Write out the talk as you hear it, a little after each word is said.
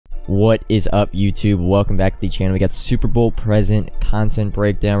What is up, YouTube? Welcome back to the channel. We got Super Bowl present content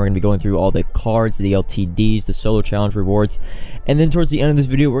breakdown. We're going to be going through all the cards, the LTDs, the solo challenge rewards, and then towards the end of this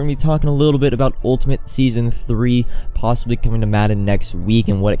video, we're going to be talking a little bit about Ultimate Season 3 possibly coming to Madden next week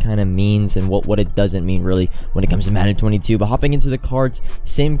and what it kind of means and what it doesn't mean really when it comes to Madden 22. But hopping into the cards,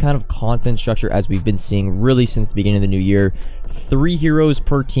 same kind of content structure as we've been seeing really since the beginning of the new year. 3 heroes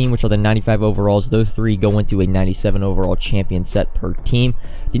per team, which are the 95 overalls. Those 3 go into a 97 overall champion set per team.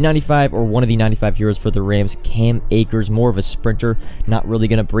 The 95 or one of the 95 heroes for the Rams, Cam Akers, more of a sprinter, not really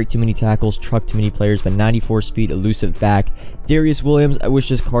going to break too many tackles, truck too many players, but 94 speed, elusive back. Darius Williams, I wish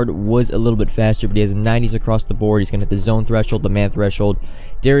this card was a little bit faster, but he has 90s across the board. He's going to hit the zone threshold, the man threshold.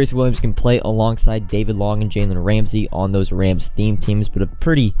 Darius Williams can play alongside David Long and Jalen Ramsey on those Rams theme teams, but a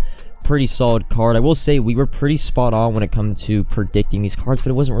pretty solid card. I will say we were pretty spot on when it comes to predicting these cards, but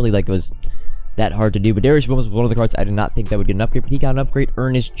it wasn't really like it was that hard to do. But Darius Williams was one of the cards I did not think that would get an upgrade, but he got an upgrade.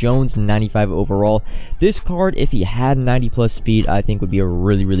 Ernest Jones, 95 overall. This card, if he had 90 plus speed, I think would be a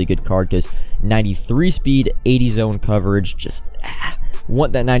really good card, because 93 speed, 80 zone coverage, just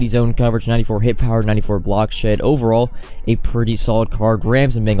want that 90 zone coverage, 94 hit power, 94 block shed. Overall, a pretty solid card.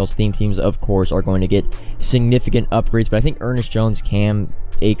 Rams and Bengals theme teams, of course, are going to get significant upgrades, but I think Ernest Jones, Cam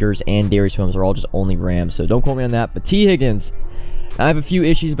Akers, and Darius Williams are all just only Rams, so don't quote me on that. But T. Higgins, I have a few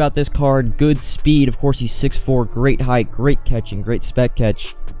issues about this card. Good speed, of course, he's 6'4", great height, great catching, great spec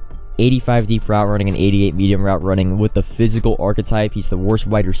catch, 85 deep route running and 88 medium route running. With the physical archetype, he's the worst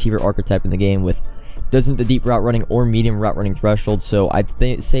wide receiver archetype in the game with doesn't the deep route running or medium route running threshold. So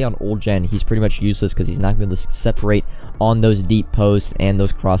I'd say on old gen he's pretty much useless because he's not going to be able to separate on those deep posts and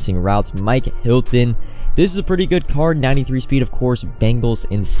those crossing routes. Mike Hilton, this is a pretty good card. 93 speed, of course, Bengals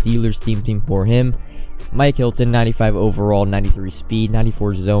and Steelers team for him. Mike Hilton, 95 overall, 93 speed,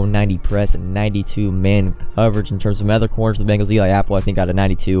 94 zone, 90 press, and 92 man coverage. In terms of other corners, the Bengals, Eli Apple, I think, got a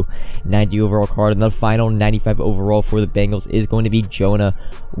 92, 90 overall card. And the final 95 overall for the Bengals is going to be Jonah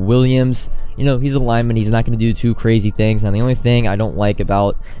Williams. You know, he's a lineman. He's not going to do too crazy things. And the only thing I don't like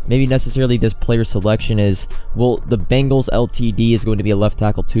about maybe necessarily this player selection is, well, the Bengals LTD is going to be a left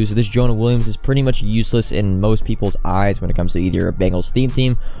tackle too. So this Jonah Williams is pretty much useless in most people's eyes when it comes to either a Bengals theme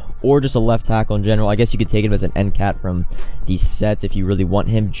team or just a left tackle in general. I guess you could take him as an end cat from these sets if you really want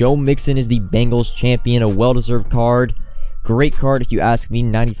him. Joe Mixon is the Bengals champion, a well-deserved card. Great card if you ask me.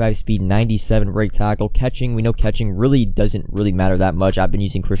 95 speed, 97 break tackle. Catching, we know catching really doesn't really matter that much. I've been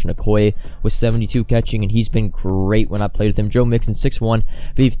using Christian Okoye with 72 catching, and he's been great when I played with him. Joe Mixon, 6'1",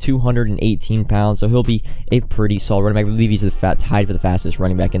 I believe 218 pounds, so he'll be a pretty solid running back. I believe he's tied for the fastest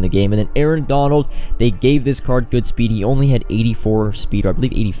running back in the game. And then Aaron Donald, they gave this card good speed. He only had 84 speed, or I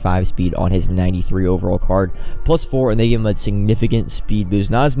believe 85 speed on his 93 overall card, plus 4, and they gave him a significant speed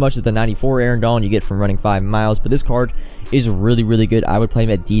boost. Not as much as the 94 Aaron Donald you get from running 5 miles, but this card is really good. I would play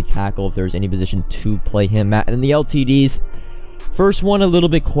him at D tackle if there's any position to play him at. And then the LTDs, first one a little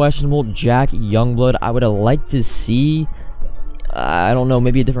bit questionable, Jack Youngblood. I would have liked to see, I don't know,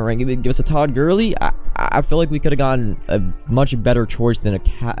 maybe a different rank. Give us a Todd Gurley. I feel like we could have gotten a much better choice than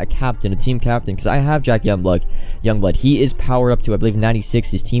a captain, a team captain, because I have Jack Youngblood. He is powered up to, I believe,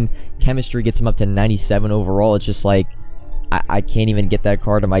 96. His team chemistry gets him up to 97 overall. It's just like, I can't even get that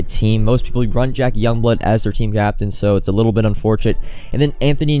card on my team. Most people run Jack Youngblood as their team captain, so it's a little bit unfortunate. And then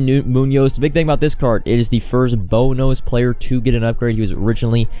Anthony Munoz. The big thing about this card, it is the first bow nose player to get an upgrade. He was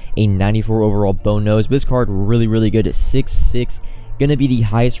originally a 94 overall bow nose. But this card really good at 6'6". Gonna be the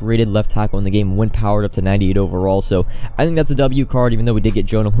highest rated left tackle in the game when powered up to 98 overall. So I think that's a W card, even though we did get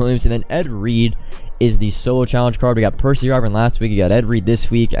Jonah Williams. And then Ed Reed is the solo challenge card. We got Percy Harvin last week. We got Ed Reed this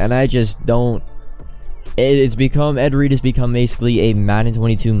week, and I just don't. Ed Reed has become basically a Madden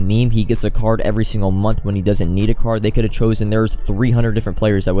 22 meme. He gets a card every single month when he doesn't need a card. They could have chosen, there's 300 different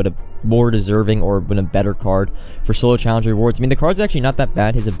players that would have more deserving or been a better card for solo challenge rewards. I mean, the card's actually not that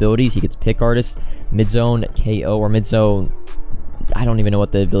bad. His abilities, he gets pick artist, mid-zone KO, or mid-zone, I don't even know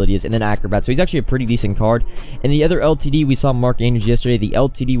what the ability is, and then acrobat. So he's actually a pretty decent card. And the other LTD, we saw Mark Andrews yesterday. The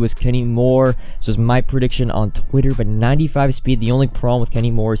LTD was Kenny Moore. So it's my prediction on Twitter, but 95 speed. The only problem with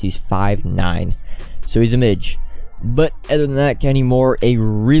Kenny Moore is he's 5'9". So he's a midge. But other than that, Kenny Moore, a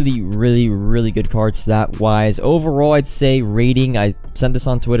really good card stat-wise. Overall, I'd say rating, I sent this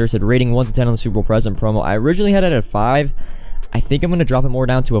on Twitter, said rating 1 to 10 on the Super Bowl present promo. I originally had it at 5. I think I'm going to drop it more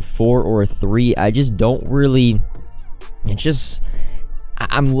down to a 4 or a 3. I just don't really, it's just,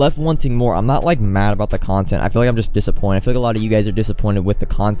 I'm left wanting more. I'm not like mad about the content. I feel like I'm just disappointed. I feel like a lot of you guys are disappointed with the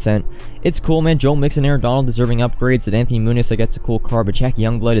content. It's cool, man. Joe Mixon, Aaron Donald deserving upgrades. And Anthony Munoz, I guess, a cool card. But Jack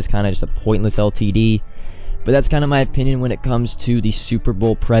Youngblood is kind of just a pointless LTD. But that's kind of my opinion when it comes to the Super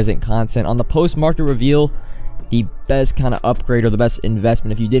Bowl present content. On the post-market reveal, the best kind of upgrade or the best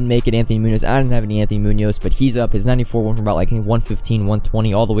investment if you didn't make it. Anthony Munoz, I didn't have any Anthony Munoz, but he's up. His 94 went from about like 115,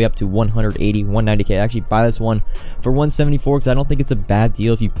 120 all the way up to 180, 190k. I actually buy this one for 174 because I don't think it's a bad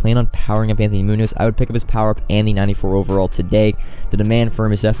deal. If you plan on powering up Anthony Munoz, I would pick up his power up and the 94 overall today. The demand for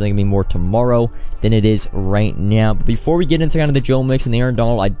him is definitely gonna be more tomorrow than it is right now. But before we get into kind of the Joe Mixon and the Aaron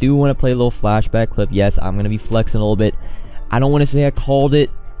Donald, I do want to play a little flashback clip. Yes, I'm gonna be flexing a little bit. I don't want to say I called it,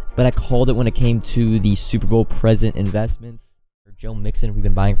 but I called it when it came to the Super Bowl present investments. For Joe Mixon, we've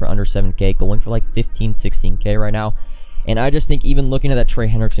been buying for under 7k, going for like 15, 16k right now. And I just think even looking at that Trey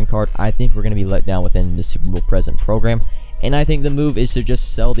Hendrickson card, I think we're going to be let down within the Super Bowl present program. And I think the move is to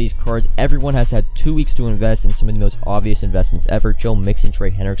just sell these cards. Everyone has had 2 weeks to invest in some of the most obvious investments ever. Joe Mixon,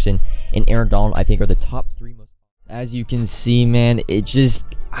 Trey Hendrickson, and Aaron Donald, I think, are the top 3 most. As you can see, man,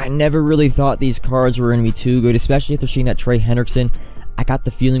 I never really thought these cards were going to be too good, especially after seeing that Trey Hendrickson. I got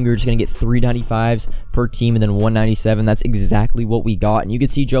the feeling we were just going to get 395s per team and then 197. That's exactly what we got. And you can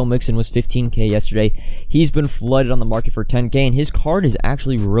see Joe Mixon was 15k yesterday. He's been flooded on the market for 10k, and his card is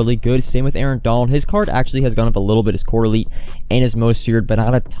actually really good. Same with Aaron Donald. His card actually has gone up a little bit, his core elite and his most feared, but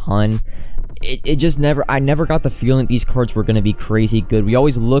not a ton. I never got the feeling these cards were going to be crazy good. We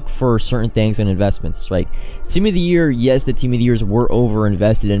always look for certain things in investments. Like team of the year, yes, the team of the years were over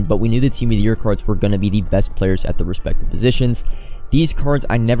invested in, but we knew the team of the year cards were going to be the best players at the respective positions. These cards,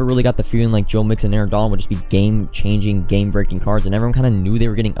 I never really got the feeling like Joe Mixon and Aaron Donald would just be game-changing, game-breaking cards, and everyone kind of knew they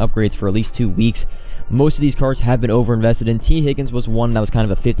were getting upgrades for at least 2 weeks. Most of these cards have been over-invested in. T. Higgins was one that was kind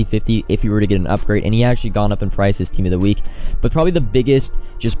of a 50-50 if you were to get an upgrade, and he actually gone up in price as team of the week. But probably the biggest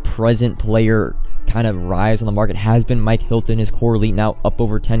just present player kind of rise on the market has been Mike Hilton. His core elite now up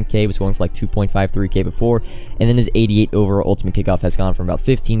over 10k, was going for like 2.53k before, and then his 88 overall ultimate kickoff has gone from about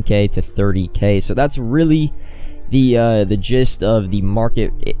 15k to 30k. So that's really the gist of the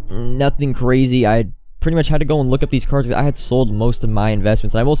market. Nothing crazy. I pretty much had to go and look up these cards because I had sold most of my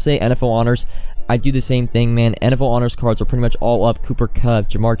investments. And I will say NFL honors, I do the same thing, man. NFL honors cards are pretty much all up. Cooper Kupp,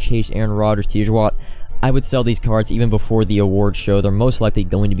 Jamar Chase, Aaron Rodgers, TJ Watt. I would sell these cards even before the award show. They're most likely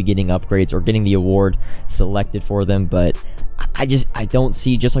going to be getting upgrades or getting the award selected for them, but I don't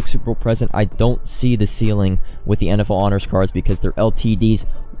see, just like Super Bowl present, I don't see the ceiling with the NFL honors cards because their LTDs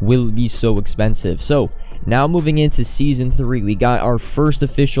will be so expensive. So now moving into season 3, we got our first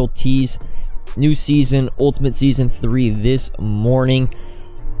official tease. New season, Ultimate Season 3 this morning.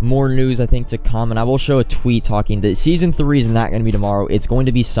 More news, I think, to come, and I will show a tweet talking that Season 3 is not going to be tomorrow. It's going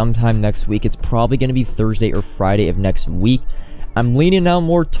to be sometime next week. It's probably going to be Thursday or Friday of next week. I'm leaning now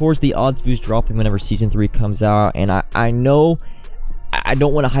more towards the odds boost dropping whenever Season 3 comes out, and I know I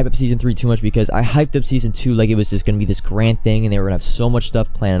don't want to hype up Season 3 too much because I hyped up Season 2 like it was just going to be this grand thing, and they were going to have so much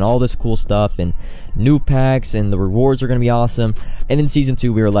stuff planned and all this cool stuff and new packs, and the rewards are going to be awesome. And then Season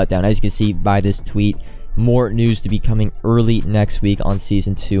 2, we were let down. As you can see by this tweet, more news to be coming early next week on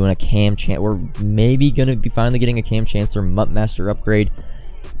Season 2, and a Cam Chancellor. We're maybe going to be finally getting a Cam Chancellor Mutt Master upgrade.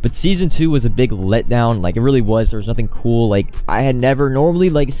 But Season 2 was a big letdown. Like, it really was. There was nothing cool. Like, I had never normally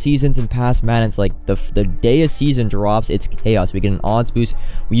liked seasons in past Maddens. Like, the day a season drops, it's chaos. We get an odds boost.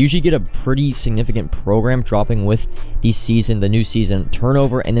 We usually get a pretty significant program dropping with the new season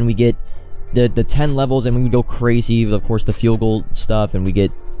turnover, and then we get the 10 levels, and we go crazy with, of course, the field goal stuff, and we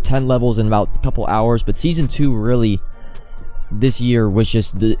get 10 levels in about a couple hours. But Season 2 really this year was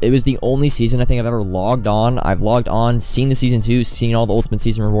just it was the only season I think I've ever logged on. I've logged on, seen the Season 2, seen all the Ultimate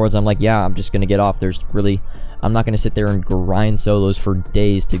Season rewards. I'm like, yeah, I'm just gonna get off. I'm not gonna sit there and grind solos for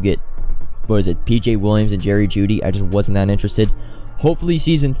days to get, what is it, PJ Williams and Jerry Jeudy. I just wasn't that interested. Hopefully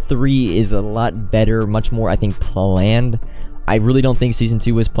Season 3 is a lot better, much more, I think, planned. I really don't think Season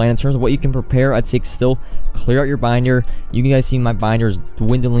 2 was planned. In terms of what you can prepare, I'd say still clear out your binder. You guys see my binder is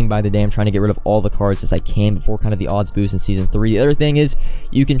dwindling by the day. I'm trying to get rid of all the cards as I can before kind of the odds boost in Season 3. The other thing is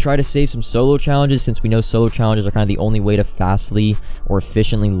you can try to save some solo challenges, since we know solo challenges are kind of the only way to fastly or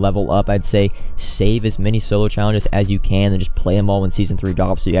efficiently level up. I'd say save as many solo challenges as you can and just play them all when Season 3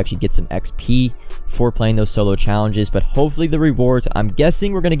 drops so you actually get some XP for playing those solo challenges. But hopefully the rewards, I'm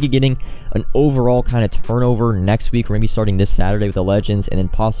guessing we're going to be getting an overall kind of turnover next week. We're going to be starting this Saturday with the Legends, and then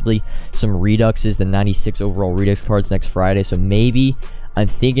possibly some Reduxes, the 96 overall Redux cards next Friday. So maybe I'm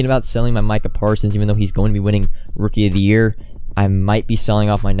thinking about selling my Micah Parsons, even though he's going to be winning Rookie of the Year. I might be selling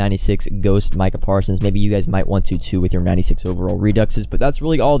off my 96 Ghost Micah Parsons. Maybe you guys might want to too with your 96 overall Reduxes. But that's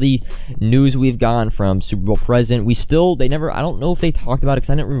really all the news we've gotten from Super Bowl present. I don't know if they talked about it because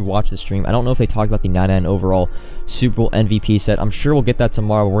I didn't really watch the stream. I don't know if they talked about the 99 overall Super Bowl MVP set. I'm sure we'll get that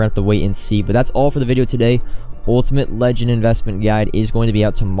tomorrow. We're going to have to wait and see. But that's all for the video today. Ultimate Legend Investment Guide is going to be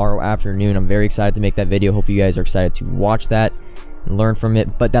out tomorrow afternoon. I'm very excited to make that video. Hope you guys are excited to watch that. and learn from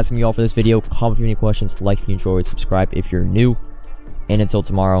it. But that's gonna be all for this video. Comment if you have any questions, like if you enjoyed, subscribe if you're new, and until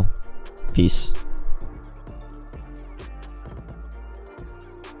tomorrow, peace.